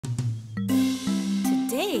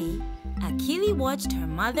day, Akili watched her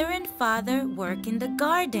mother and father work in the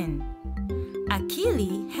garden.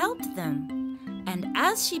 Akili helped them, and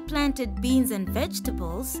as she planted beans and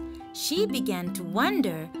vegetables, she began to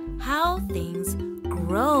wonder how things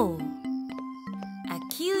grow.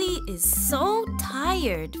 Akili is so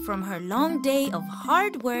tired from her long day of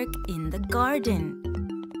hard work in the garden.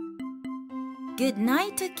 Good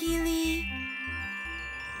night, Akili.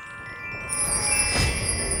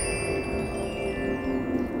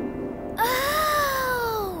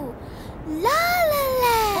 Oh! Lala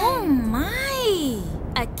Land! Oh my!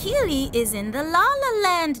 Akili is in the Lala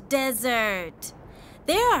Land desert.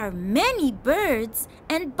 There are many birds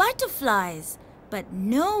and butterflies, but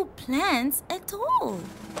no plants at all.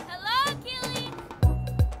 Hello, Akili!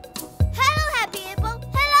 Hello, Happy Hippo!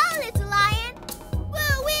 Hello, Little Lion!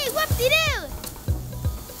 Woo-wee! Whoop-de-doo!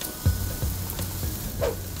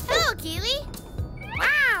 Hello, Akili!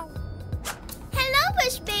 Wow! Hello,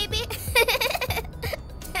 Bush Baby!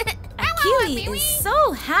 Akili is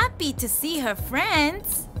so happy to see her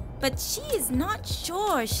friends, but she is not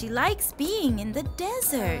sure she likes being in the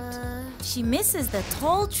desert. She misses the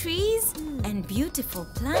tall trees and beautiful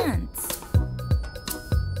plants.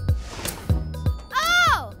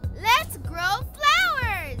 Oh! Let's grow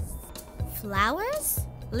flowers! Flowers?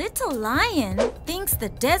 Little Lion thinks the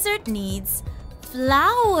desert needs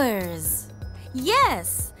flowers.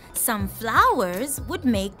 Yes, some flowers would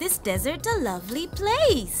make this desert a lovely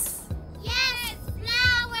place. Yes,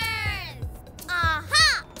 flowers!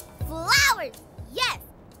 Aha! Flowers! Yes,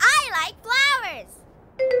 I like flowers!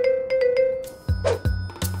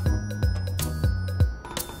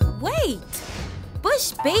 Wait!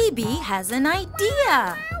 Bush Baby has an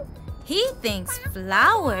idea. He thinks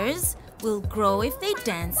flowers will grow if they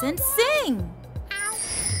dance and sing.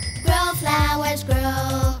 Grow flowers,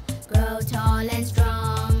 grow, grow tall and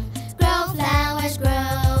strong. Grow flowers,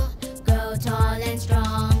 grow, grow tall and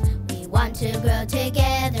strong. We want to grow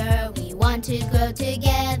together, we want to grow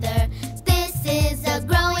together. This is a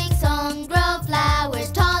growing song. Grow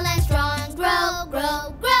flowers, tall and strong. Grow,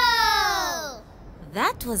 grow, grow!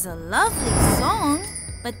 That was a lovely song,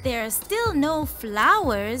 but there are still no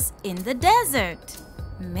flowers in the desert.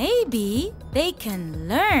 Maybe they can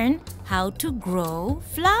learn how to grow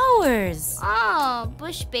flowers. Oh,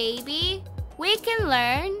 Bush Baby, we can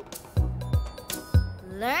learn.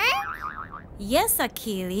 Learn? Yes,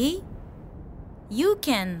 Akili. You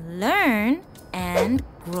can learn and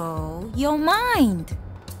grow your mind.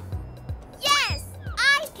 Yes,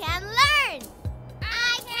 I can learn.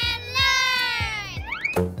 I can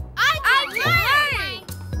learn. I can learn.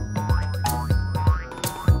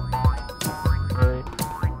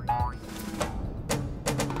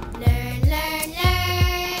 Learn, learn,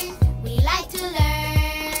 learn. We like to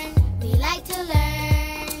learn. We like to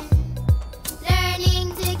learn. Learning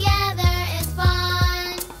together is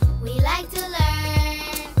fun. We like to learn.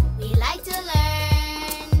 We like to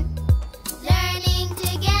learn. Learning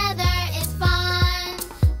together is fun.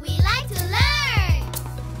 We like to learn.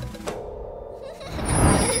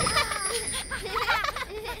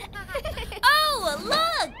 Oh,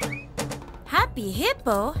 look! Happy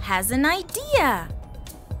Hippo has an idea.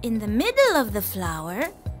 In the middle of the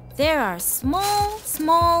flower, there are small,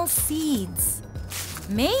 small seeds.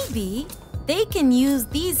 Maybe they can use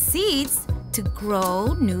these seeds to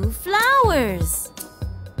grow new flowers.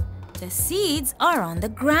 The seeds are on the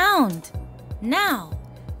ground. Now,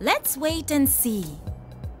 let's wait and see.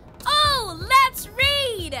 Oh, let's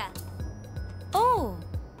read. Oh,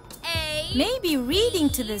 A. maybe reading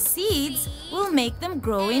to the seeds will make them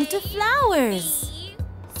grow into flowers.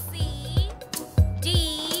 B, C,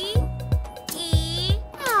 D, E.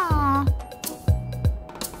 Aww.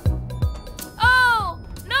 Oh,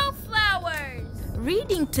 no flowers.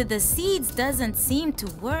 Reading to the seeds doesn't seem to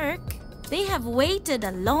work. They have waited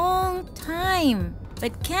a long time,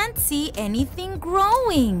 but can't see anything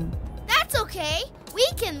growing. That's okay. We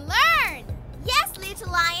can learn. Yes,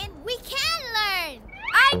 Little Lion, we can learn.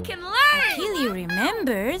 I can learn. Akili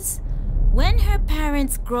remembers when her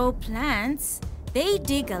parents grow plants, they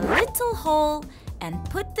dig a little hole and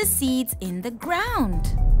put the seeds in the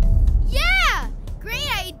ground. Yeah, great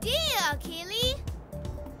idea, Akili.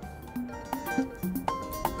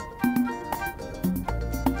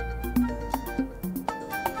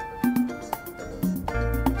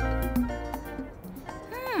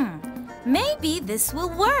 Maybe this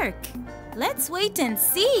will work. Let's wait and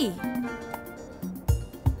see.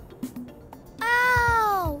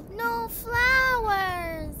 Oh, no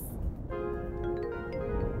flowers.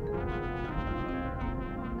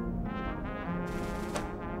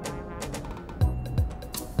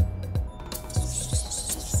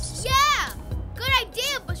 Yeah, good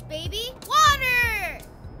idea,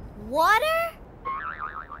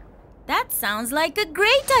 sounds like a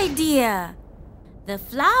great idea. The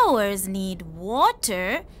flowers need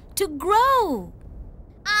water to grow.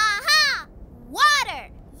 Aha! Water!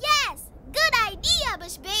 Yes! Good idea,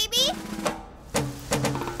 Bush Baby!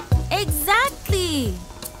 Exactly!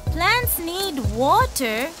 Plants need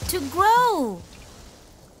water to grow.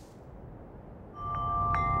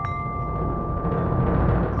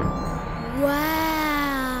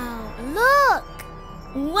 Wow! Look!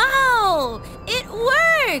 Wow! It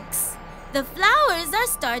works! The flowers are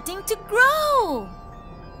starting to grow.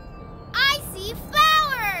 I see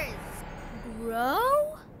flowers!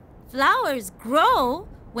 Grow? Flowers grow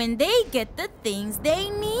when they get the things they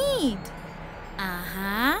need.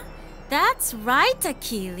 Uh-huh. That's right,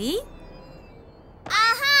 Akili.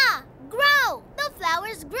 Aha! Grow! The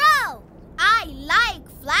flowers grow! I like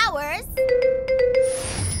flowers!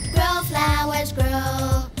 Grow, flowers,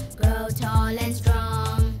 grow. Grow tall and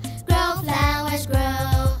strong. Grow, flowers,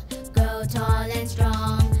 grow. Grow tall and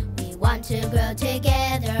strong. We want to grow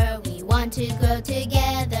together. We want to grow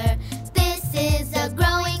together. This is a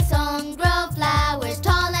growing song. Grow, flowers,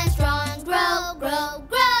 tall and strong. Grow, grow,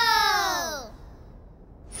 grow!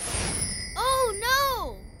 Oh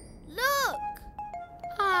no! Look!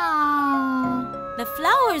 Ah, the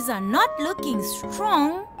flowers are not looking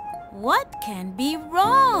strong. What can be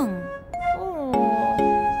wrong?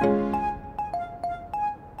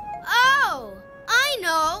 Oh, I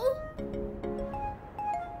know!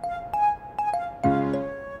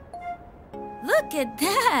 Look at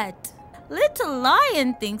that! Little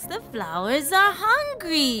Lion thinks the flowers are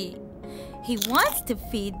hungry. He wants to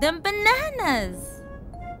feed them bananas.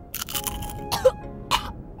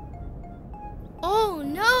 Oh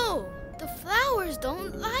no! The flowers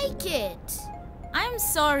don't like it. I'm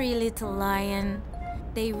sorry, Little Lion.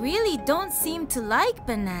 They really don't seem to like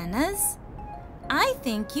bananas. I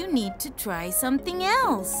think you need to try something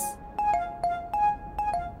else.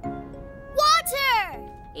 Water!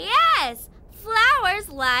 Yes! Flowers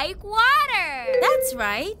like water! That's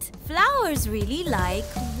right. Flowers really like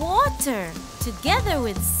water. Together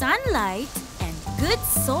with sunlight and good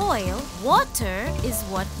soil, water is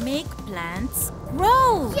what makes plants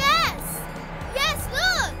grow. Yes! Yes,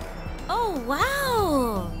 look! Oh,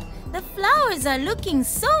 wow! The flowers are looking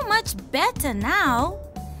so much better now.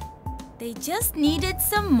 They just needed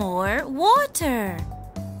some more water.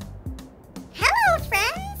 Hello,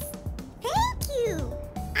 friends! Thank you!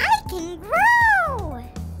 I can grow!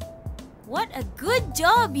 What a good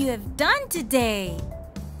job you have done today!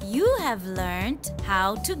 You have learned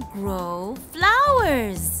how to grow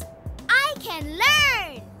flowers. I can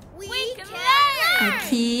learn! We can learn!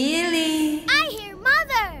 Akili! I hear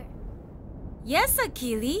Mother! Yes,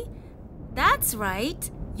 Akili. That's right.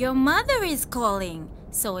 Your mother is calling,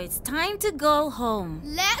 so it's time to go home.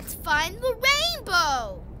 Let's find the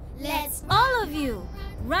rainbow! Let's All of you,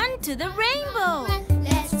 run to the rainbow.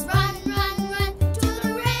 Let's run, run to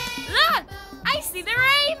the rainbow! Look! I see the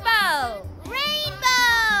rainbow!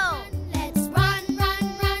 Rainbow! Let's run,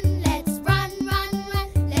 let's run,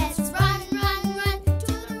 let's run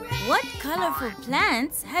to the rainbow! What colorful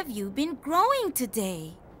plants have you been growing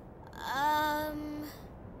today?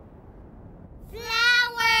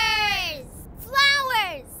 Flowers!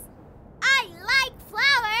 Flowers! I like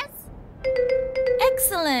flowers!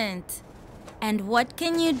 Excellent! And what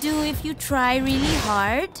can you do if you try really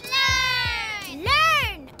hard? Learn!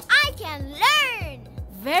 Learn! I can learn!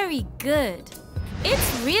 Very good.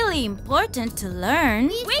 It's really important to learn.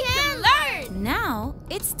 We can learn! Now,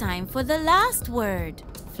 it's time for the last word.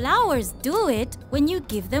 Flowers do it when you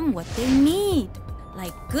give them what they need,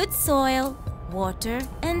 like good soil, water,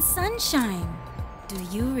 and sunshine. Do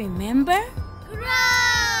you remember?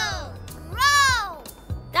 Grow! Grow!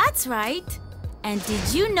 That's right. And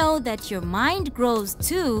did you know that your mind grows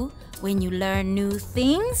too when you learn new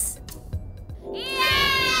things? Yay!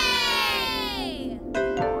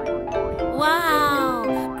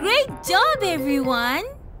 Wow! Great job, everyone!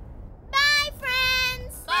 Bye,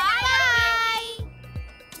 friends! Bye-bye!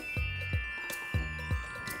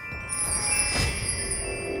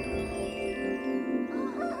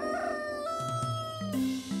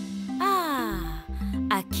 Ah,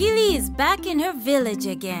 Akili is back in her village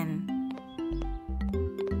again.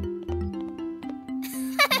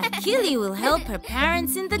 Akili will help her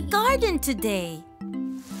parents in the garden today.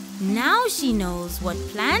 Now she knows what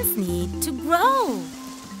plants need to grow.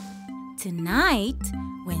 Tonight,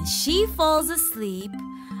 when she falls asleep,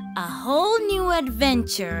 a whole new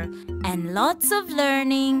adventure and lots of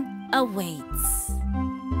learning awaits.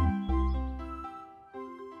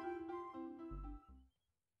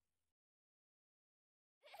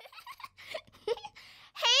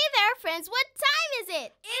 Hey there, friends! What time is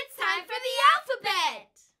it? It's time for the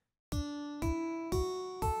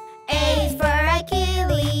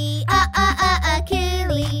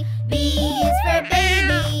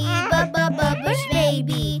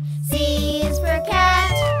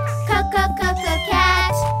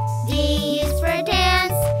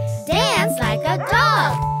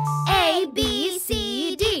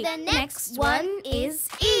is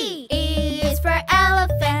E. E is for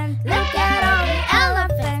elephant. Look at all the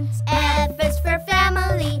elephants. F is for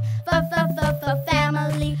family.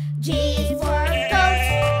 Family. G is for goat.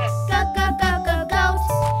 Goat.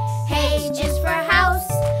 H is for house.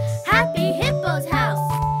 Happy hippo's house.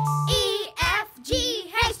 E, F, G,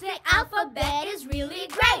 H. The alphabet is really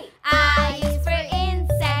great. I is for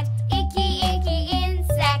insect. Icky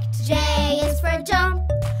insect. J is for jump.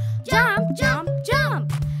 Jump.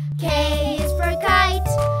 K is for kite.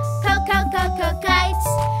 Kite.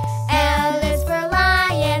 L is for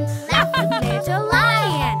lion. Laugh with little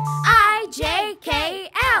lion. I, J, K,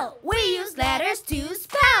 L. We use letters to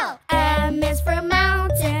spell. M is for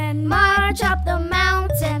mountain. March up the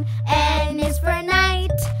mountain. N is for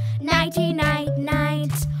night. Nighty night.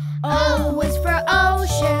 O is for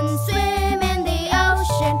ocean. Swim in the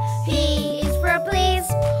ocean. P is for please.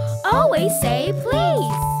 Always say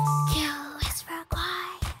please. Q is for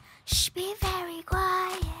quiet. Shh, be very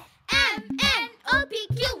quiet. M, N, O, P,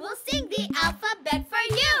 Q. We'll sing the alphabet for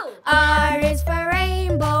you. R is for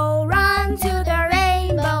rainbow. Run to the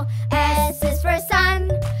rainbow. S is for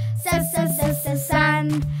sun.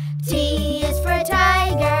 Sun. T is for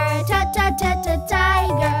tiger.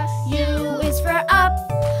 Tiger. U is for up,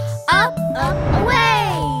 away.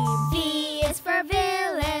 V is for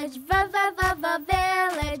village.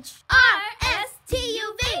 Village.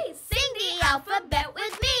 R-S-T-U-V. Sing the alphabet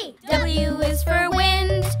with me. W is for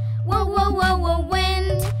wind.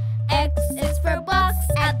 Wind. X is for box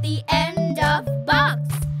at the end of box.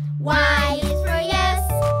 Y is for yes.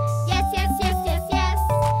 Yes.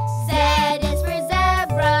 Z is for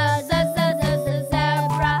zebra.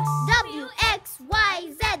 Zebra. W, X, Y,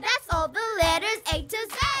 Z. That's all the letters A to Z.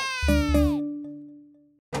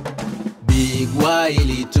 Big Y,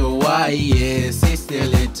 little Y, yes, it's the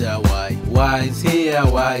letter Y. Y's here,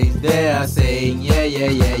 Y's there, saying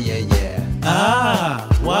yeah. Ah,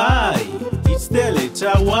 Y. It's the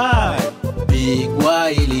letter Y. Big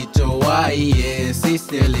Y, little Y, yes, it's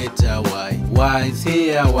the letter Y. Y's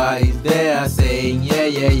here, Y's there, saying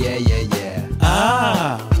yeah.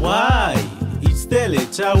 Ah, Y. It's the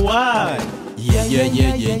letter Y. Yeah.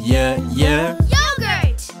 Yogurt.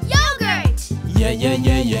 Yeah.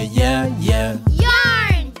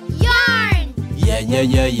 Yarn.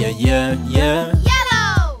 Yeah.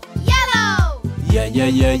 Yellow. Yeah.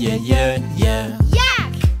 Yak. Yeah.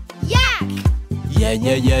 Yard. Yawn.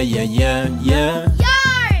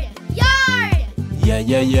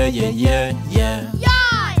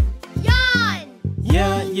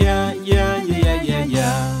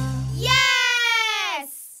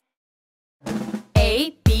 Yes!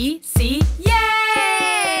 A, B, C,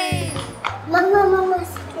 yay! Mama,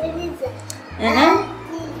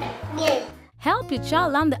 Help your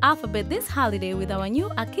child learn the alphabet this holiday with our new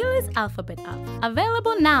Achilles Alphabet app.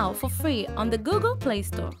 Available now for free on the Google Play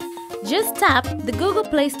Store. Just tap the Google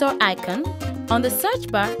Play Store icon. On the search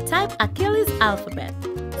bar, type Achilles Alphabet.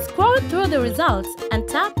 Scroll through the results and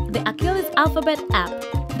tap the Achilles Alphabet app.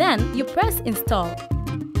 Then you press install.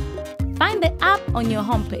 Find the app on your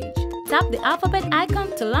homepage. Tap the alphabet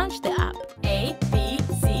icon to launch the app. A, B,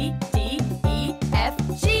 C, D, E, F,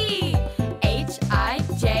 G, H, I,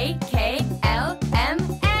 J, K, L, M,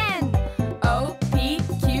 N, O, P,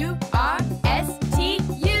 Q, R, S, T,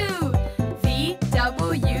 U, V,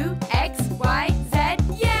 W, X, Y, Z,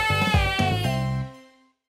 yay!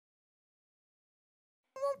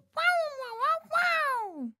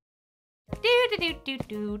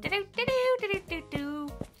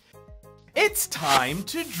 It's time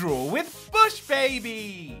to draw with Bush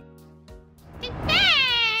Baby!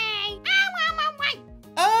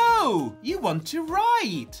 Oh, you want to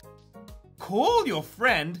write? Call your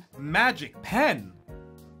friend Magic Pen.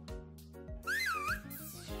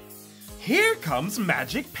 Here comes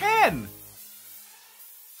Magic Pen.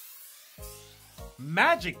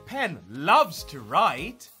 Magic Pen loves to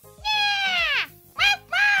write.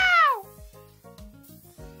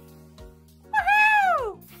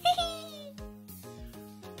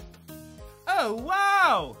 Oh,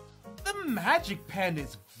 wow! The Magic Pen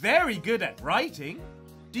is very good at writing.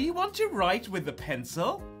 Do you want to write with a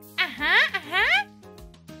pencil?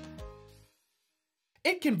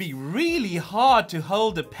 It can be really hard to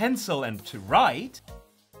hold a pencil and to write.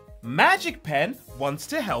 Magic Pen wants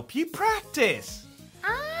to help you practice.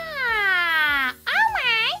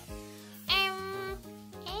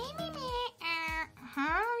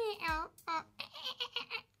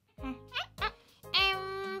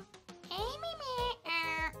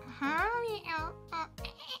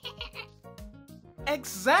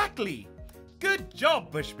 Exactly! Good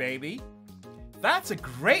job, Bush Baby. That's a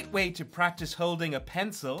great way to practice holding a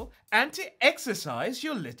pencil and to exercise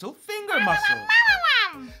your little finger muscles.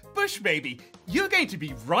 Bush Baby, you're going to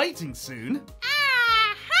be writing soon.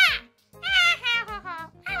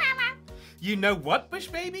 You know what, Bush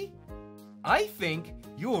Baby? I think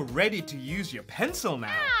you're ready to use your pencil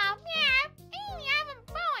now.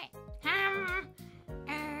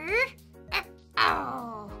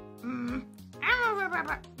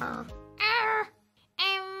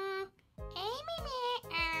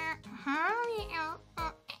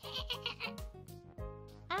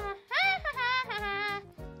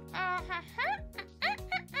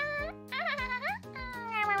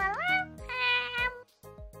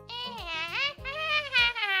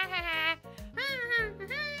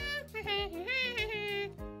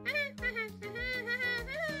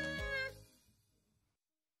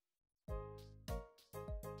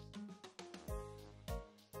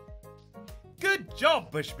 Good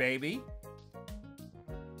job, Bush Baby.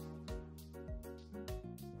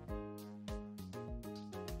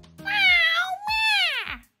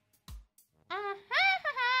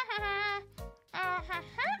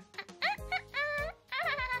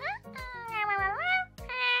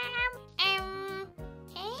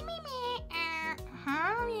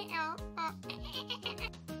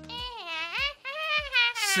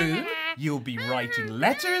 Soon, you'll be writing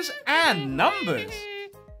letters and numbers.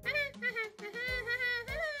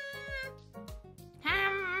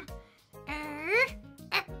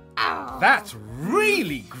 That's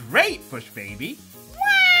really great, Bush Baby.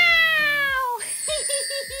 Wow!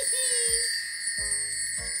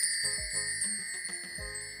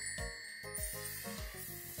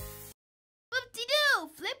 Whoop-de-doo!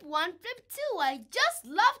 Flip 1, flip 2. I just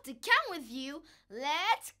love to count with you.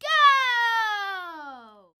 Let's go!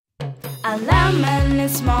 A lemon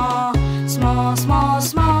is small, small, small,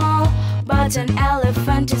 small. But an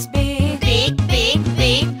elephant is big, Big, big,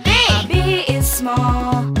 big, big. A bee is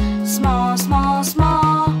small, small, small,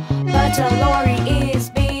 small. But a lorry is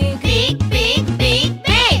big, Big, big, big,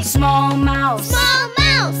 big. small mouse, Small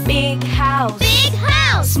mouse. big house, Big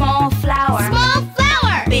house. small flower, Small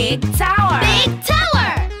flower. big tower. Big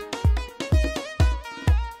tower.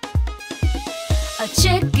 A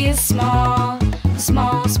chick is small,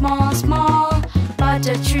 small, small, small. But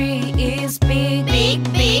a tree is big, Big,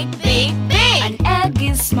 big, big, big. An egg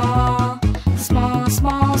is small, small,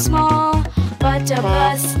 small, small. But a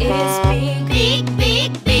bus is big, Big,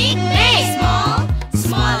 big, big, big. Small,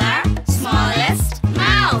 smaller, smallest.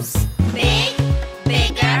 Mouse. Big,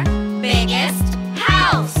 bigger, biggest.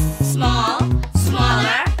 House. Small,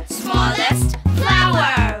 smaller, smallest.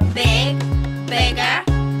 Flower. Big, bigger,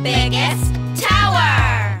 biggest. Tower.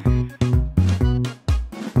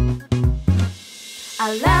 A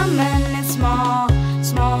lemon is small,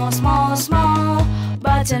 small, small, small.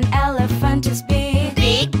 But an elephant is big,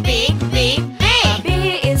 Big, big, big, A big.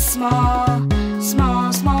 bee is small,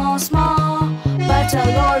 small, small, small. But a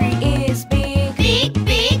lorry is big, Big,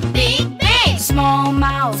 big, big, big. small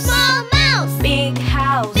mouse, Small mouse. big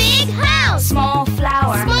house, Big house. small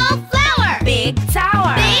flower, Small flower. big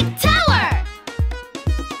tower. Big tower.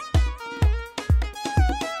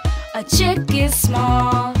 A chick is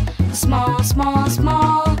small, small, small,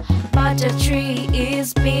 small. But a tree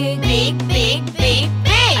is big, Big, big, big,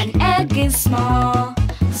 big. An egg is small,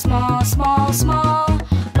 small, small, small.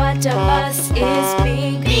 But a bus is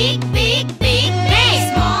big, Big, big, big,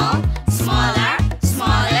 big. Small, smaller,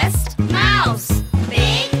 smallest. Mouse.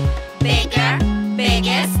 Big, bigger,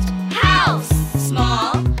 biggest. House.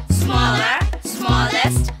 Small, smaller,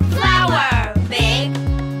 smallest. Flower. Big,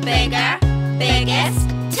 bigger, biggest.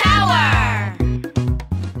 Tower.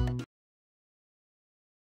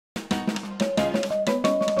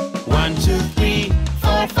 1, 2, 3,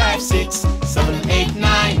 4, 5, 6, 7, 8,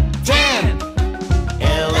 9, 10,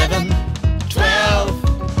 11, 12,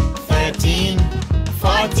 13,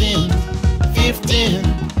 14, 15,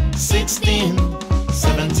 16,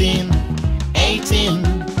 17, 18,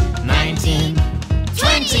 19,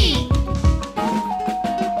 20.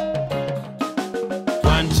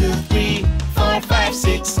 1, 2, 3, 4, 5,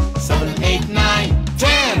 6, 7, 8, 9,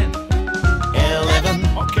 10, 11,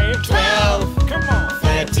 Okay. 12, Come on.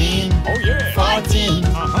 13, Oh yeah. 14,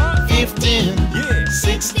 Uh-huh. 15, Yeah.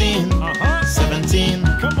 16, Uh-huh. 17,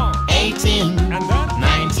 Come on. 18, And then?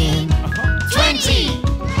 19, Uh-huh. 20.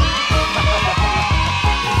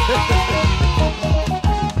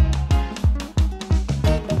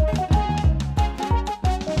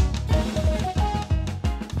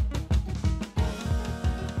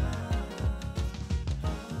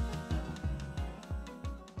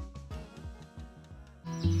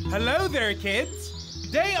 Hello there, kids.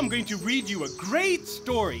 Today I'm going to read you a great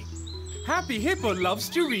story. Happy Hippo loves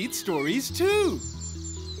to read stories too.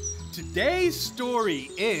 Today's story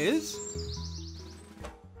is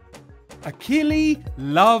Akili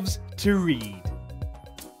loves to read.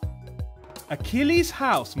 Akili's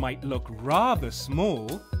house might look rather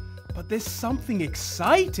small, but there's something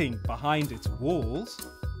exciting behind its walls.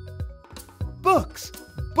 Books,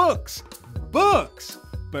 books, books!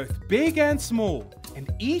 Both big and small, and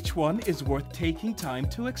each one is worth taking time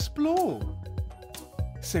to explore.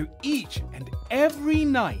 So each and every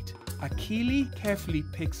night, Akili carefully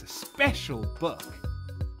picks a special book.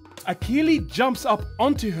 Akili jumps up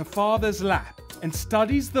onto her father's lap and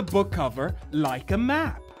studies the book cover like a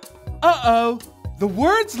map. Uh-oh, the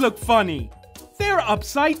words look funny. They're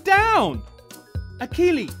upside down.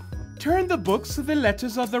 Akili, turn the book so the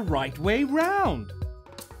letters are the right way round.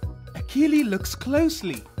 Akili looks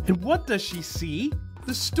closely, and what does she see?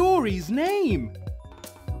 The story's name.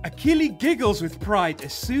 Akili giggles with pride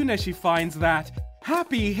as soon as she finds that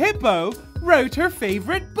Happy Hippo wrote her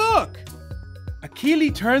favorite book.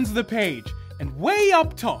 Akili turns the page, and way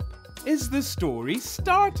up top is the story's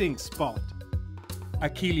starting spot.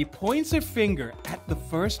 Akili points her finger at the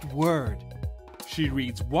first word. She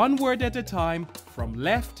reads one word at a time from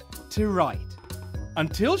left to right,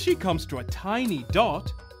 until she comes to a tiny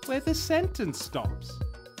dot where the sentence stops.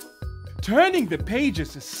 Turning the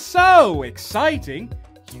pages is so exciting,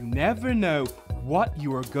 you never know what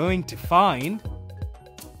you are going to find.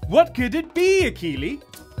 What could it be, Akili?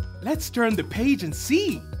 Let's turn the page and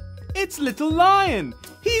see. It's Little Lion.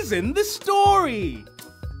 He's in the story.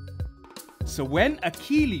 So when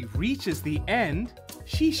Akili reaches the end,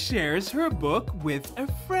 she shares her book with a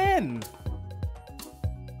friend.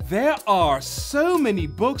 There are so many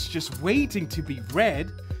books just waiting to be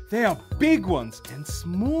read. There are big ones and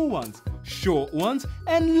small ones, short ones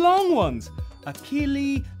and long ones.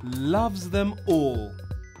 Akili loves them all.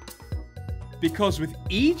 Because with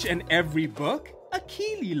each and every book,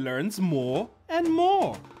 Akili learns more and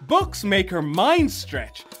more. Books make her mind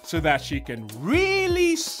stretch so that she can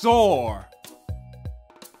really soar.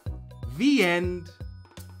 The end.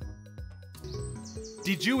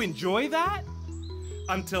 Did you enjoy that?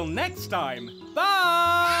 Until next time,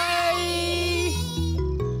 bye!